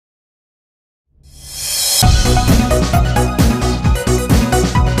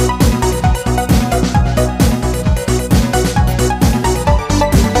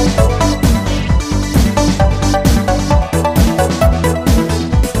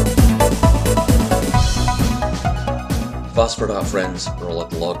Phosphor Dot friends, Earl at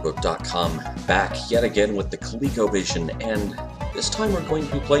thelogbook.com, back yet again with the Colecovision, and this time we're going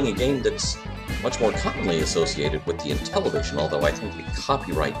to be playing a game that's much more commonly associated with the Intellivision, although I think the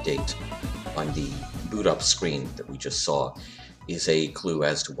copyright date on the boot-up screen that we just saw is a clue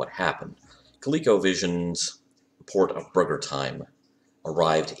as to what happened. Colecovision's port of Burgertime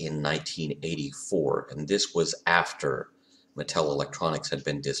arrived in 1984, and this was after Mattel Electronics had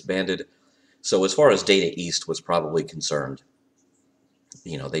been disbanded. So as far as Data East was probably concerned,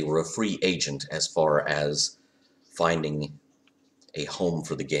 you know, they were a free agent as far as finding a home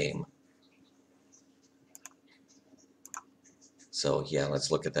for the game. So yeah, let's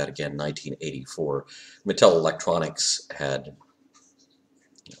look at that again. 1984. Mattel Electronics had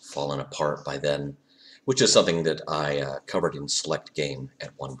fallen apart by then, which is something that I covered in Select Game at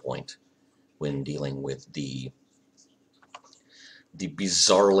one point when dealing with the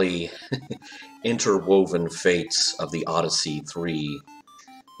bizarrely interwoven fates of the Odyssey 3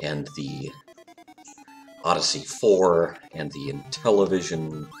 and the Odyssey 4 and the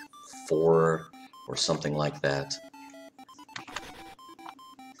Intellivision 4 or something like that.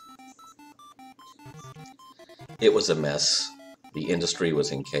 It was a mess. The industry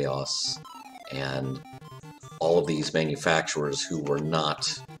was in chaos, and all of these manufacturers who were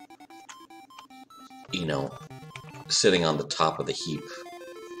not, you know, sitting on the top of the heap,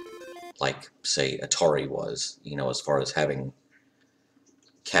 like, say, Atari was, you know, as far as having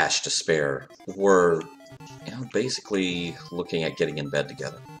cash to spare, were, you know, basically looking at getting in bed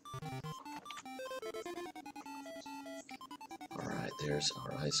together. Alright, there's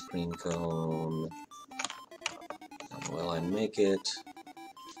our ice cream cone. Well, I make it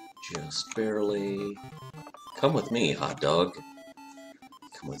just barely. Come with me, hot dog.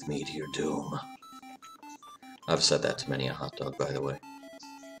 Come with me to your doom. I've said that to many a hot dog, by the way.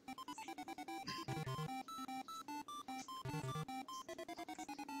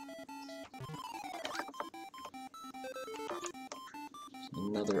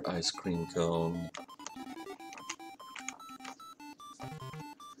 Another ice cream cone.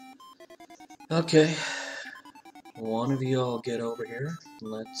 Okay. One of you all get over here.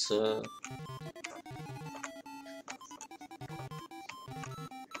 Let's,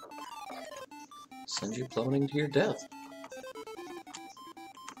 send you plummeting to your death.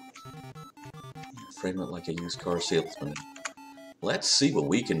 Frame it like a used car salesman. Let's see what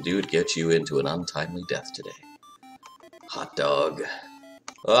we can do to get you into an untimely death today. Hot dog.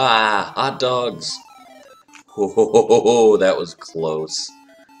 Ah, hot dogs. Whoa, that was close.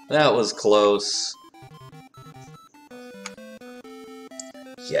 That was close.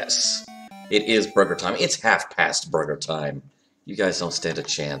 Yes, it is burger time. It's half past burger time. You guys don't stand a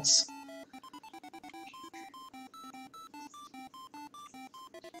chance.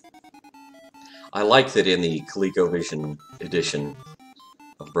 I like that in the Colecovision edition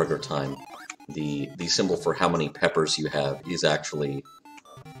of Burgertime, the symbol for how many peppers you have is actually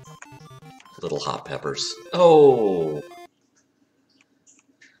little hot peppers. Oh!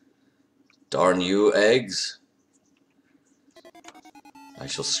 Darn you, eggs. I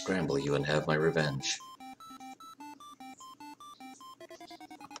shall scramble you and have my revenge.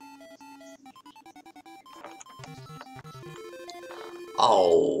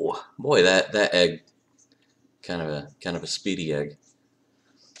 Oh boy, that egg, kind of a speedy egg.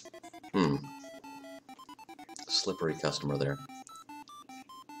 Slippery customer there.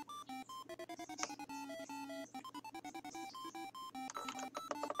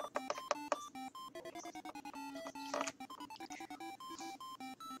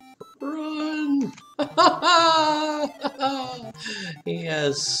 Run!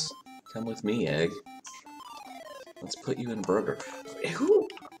 Yes, come with me, egg. Let's put you in a burger.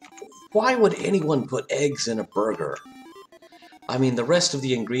 Why would anyone put eggs in a burger? I mean, the rest of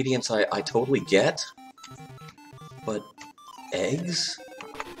the ingredients I totally get, but eggs?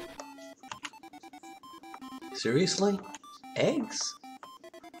 Seriously? Eggs?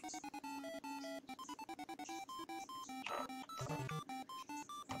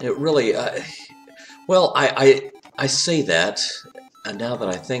 It really, well, I say that, and now that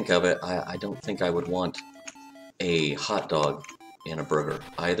I think of it, I don't think I would want a hot dog in a burger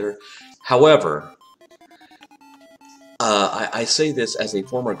either. However, I say this as a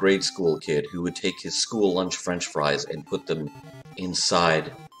former grade school kid who would take his school lunch French fries and put them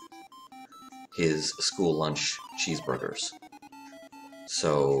inside his school lunch cheeseburgers.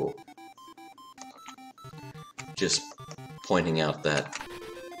 So, just pointing out that,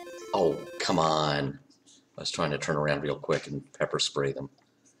 oh, come on. I was trying to turn around real quick and pepper spray them.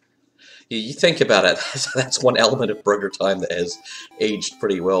 You think about it, that's one element of Burgertime that has aged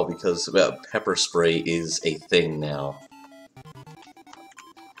pretty well, because pepper spray is a thing now.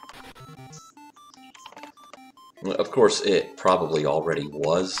 Of course, it probably already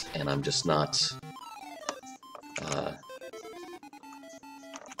was, and I'm just not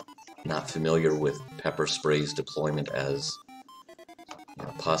familiar with pepper spray's deployment as, you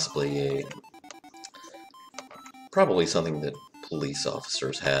know, probably something that police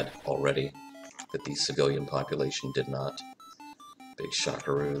officers had already, that the civilian population did not. Big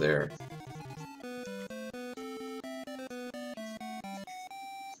shockaroo there.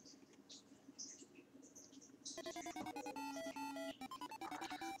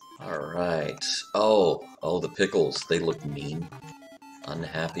 Alright. Oh, the pickles. They look mean.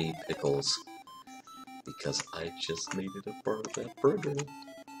 Unhappy pickles. Because I just needed a part of that burger.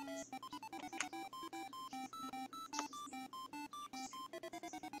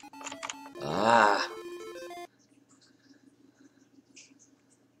 Ah!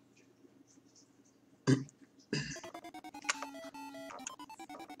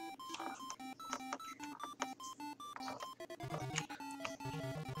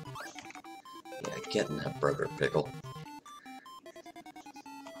 Yeah, getting that burger pickle.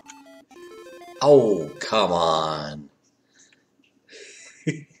 Oh, come on.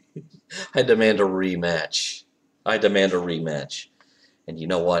 I demand a rematch. I demand a rematch. And you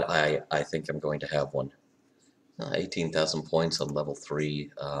know what? I think I'm going to have one. 18,000 points on level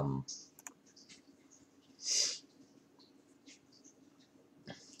 3.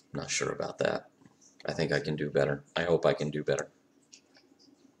 Not sure about that. I think I can do better. I hope I can do better.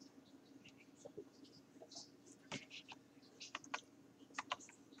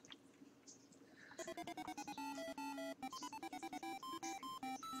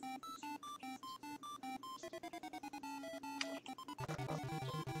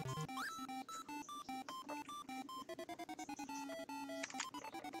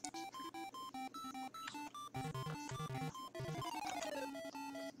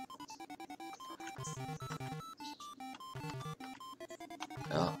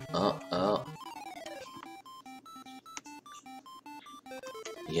 Oh.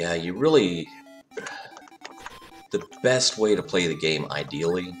 Yeah, you really... The best way to play the game,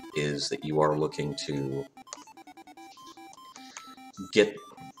 ideally, is that you are looking to get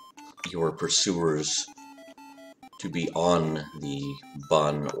your pursuers to be on the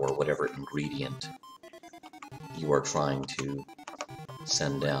bun or whatever ingredient you are trying to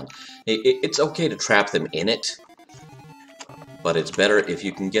send down. It's okay to trap them in it, but it's better if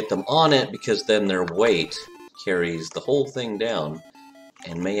you can get them on it, because then their weight carries the whole thing down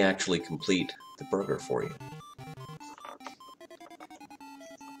and may actually complete the burger for you.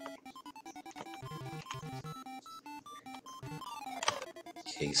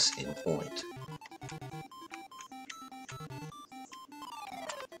 Case in point.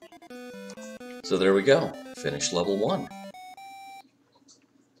 So there we go. Finished level 1.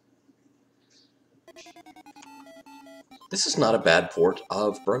 This is not a bad port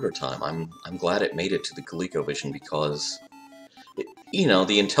of Burgertime. I'm glad it made it to the Colecovision, because you know,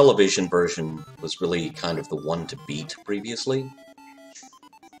 the Intellivision version was really kind of the one to beat previously.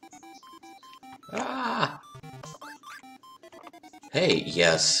 Ah! Hey,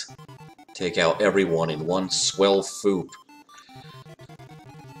 yes. Take out everyone in one swell foop.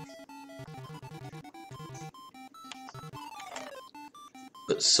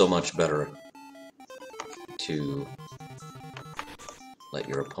 But so much better to let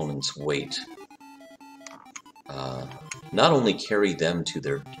your opponent's weight not only carry them to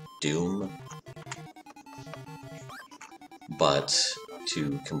their doom, but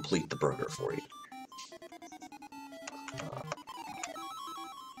to complete the burger for you.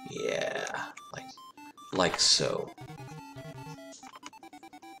 Yeah, like so.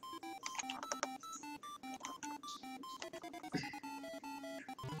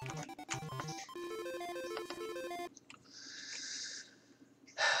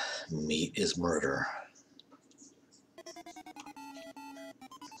 Meat is murder.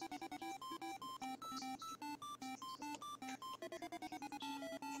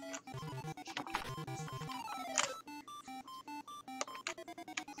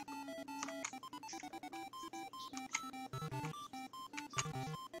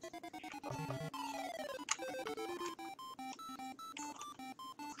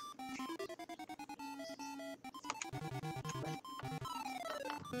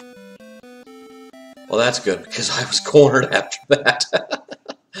 Well, that's good, because I was cornered after that.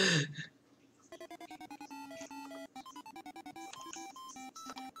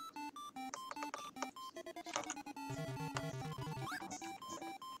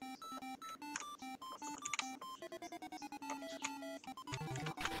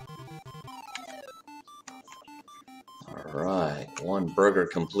 Alright, 1 burger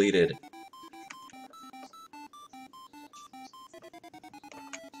completed.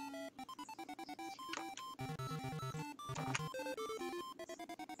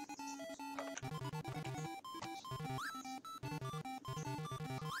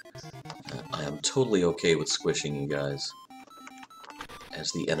 totally okay with squishing you guys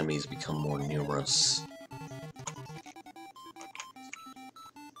as the enemies become more numerous.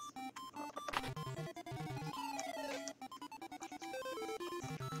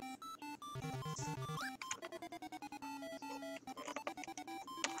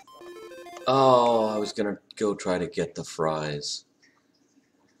 Oh, I was gonna go try to get the fries.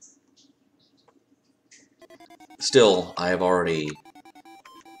 Still, I have already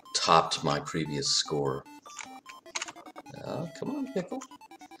topped my previous score. Come on, Pickle.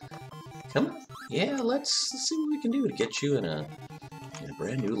 Come on. Yeah, let's see what we can do to get you in a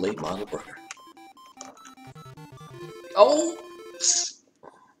brand new late model burger. Oh!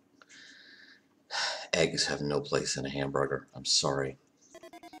 Eggs have no place in a hamburger. I'm sorry.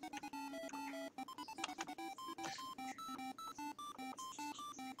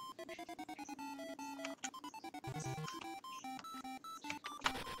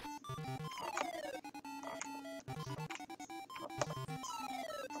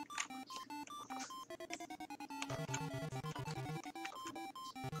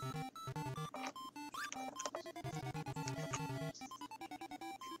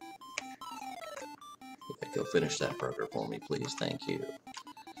 Go finish that burger for me, please. Thank you.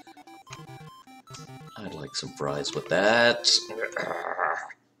 I'd like some fries with that.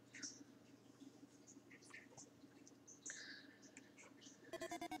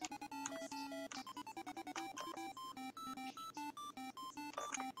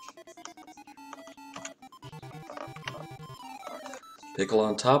 Pickle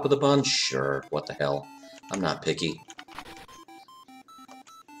on top of the bun? Sure. What the hell? I'm not picky.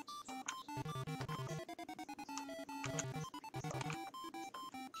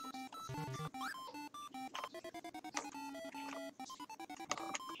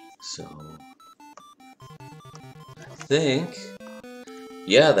 So, I think,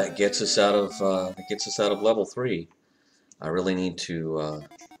 yeah, that gets us out of level 3. I really need to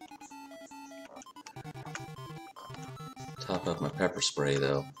top up my pepper spray,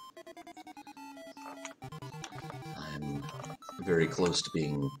 though. I'm very close to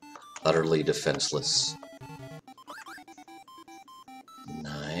being utterly defenseless.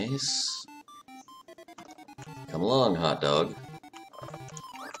 Nice. Come along, hot dog.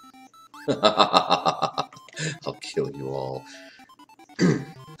 I'll kill you all.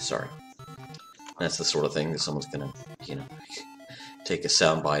 Sorry. That's the sort of thing that someone's gonna, take a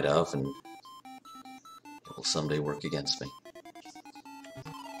soundbite of, and it will someday work against me.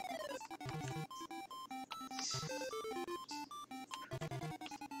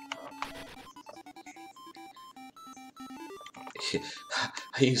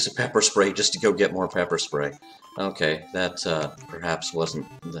 I used a pepper spray just to go get more pepper spray. Okay, that perhaps wasn't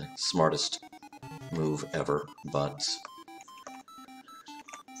the smartest move ever, but...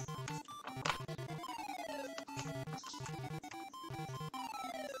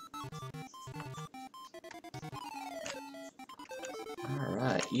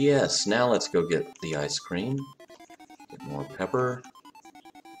 Alright, yes, now let's go get the ice cream. Get more pepper.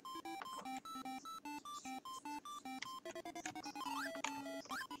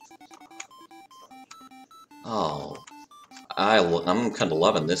 Oh, I'm kind of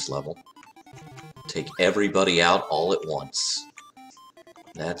loving this level. Take everybody out all at once.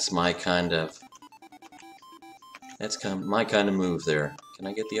 That's my kind of move there. Can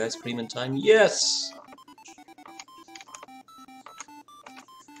I get the ice cream in time? Yes.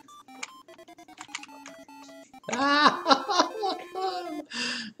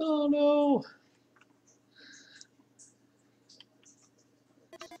 Oh no.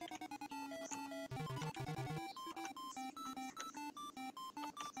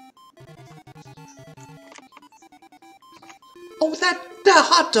 Oh, that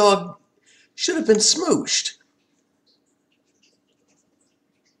hot dog should have been smooshed.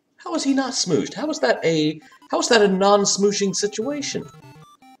 How is he not smooshed? How is that a non-smooshing situation?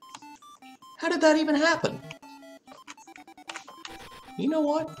 How did that even happen? You know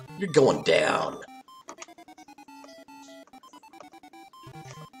what? You're going down.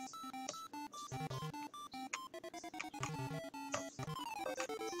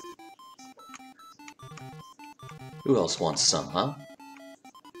 Who else wants some, huh?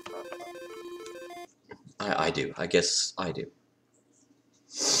 I do. I guess I do.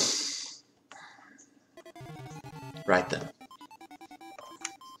 Right then.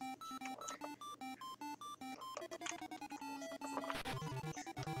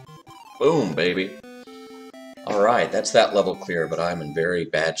 Boom, baby. Alright, that's that level clear, but I'm in very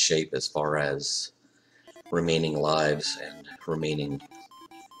bad shape as far as remaining lives and remaining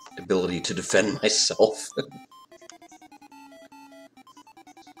ability to defend myself.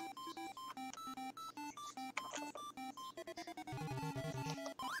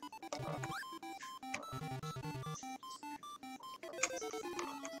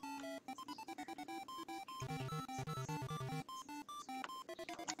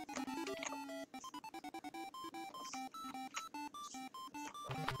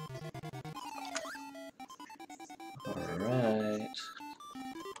 Alright.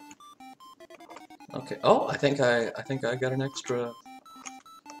 Okay. Oh, I think I got an extra.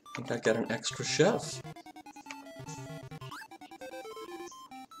 I think I got an extra chef.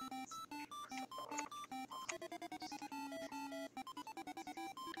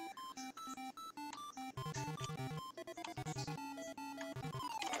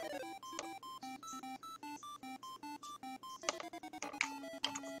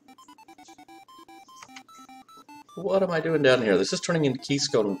 What am I doing down here? This is turning into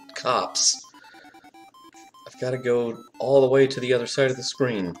Keystone Cops. I've got to go all the way to the other side of the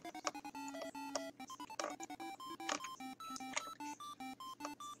screen.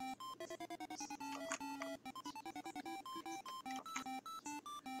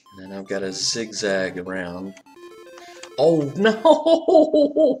 And then I've got to zigzag around. Oh, no!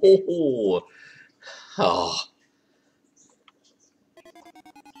 Oh.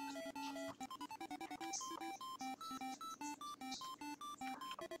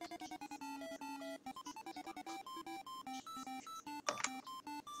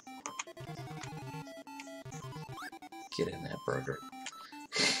 Get in that burger.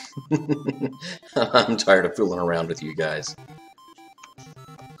 I'm tired of fooling around with you guys.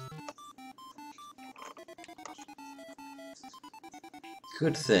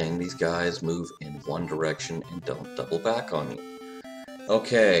 Good thing these guys move in one direction and don't double back on me.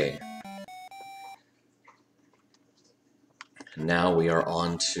 Okay. Now we are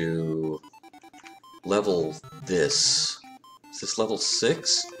on to level this. Is this level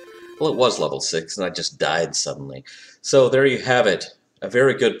 6? Well, it was level 6, and I just died suddenly. So there you have it. A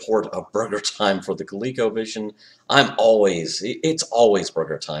very good port of Burgertime for the ColecoVision. It's always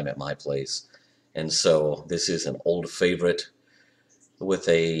Burgertime at my place. And so this is an old favorite with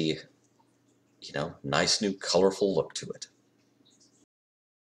a, nice new colorful look to it.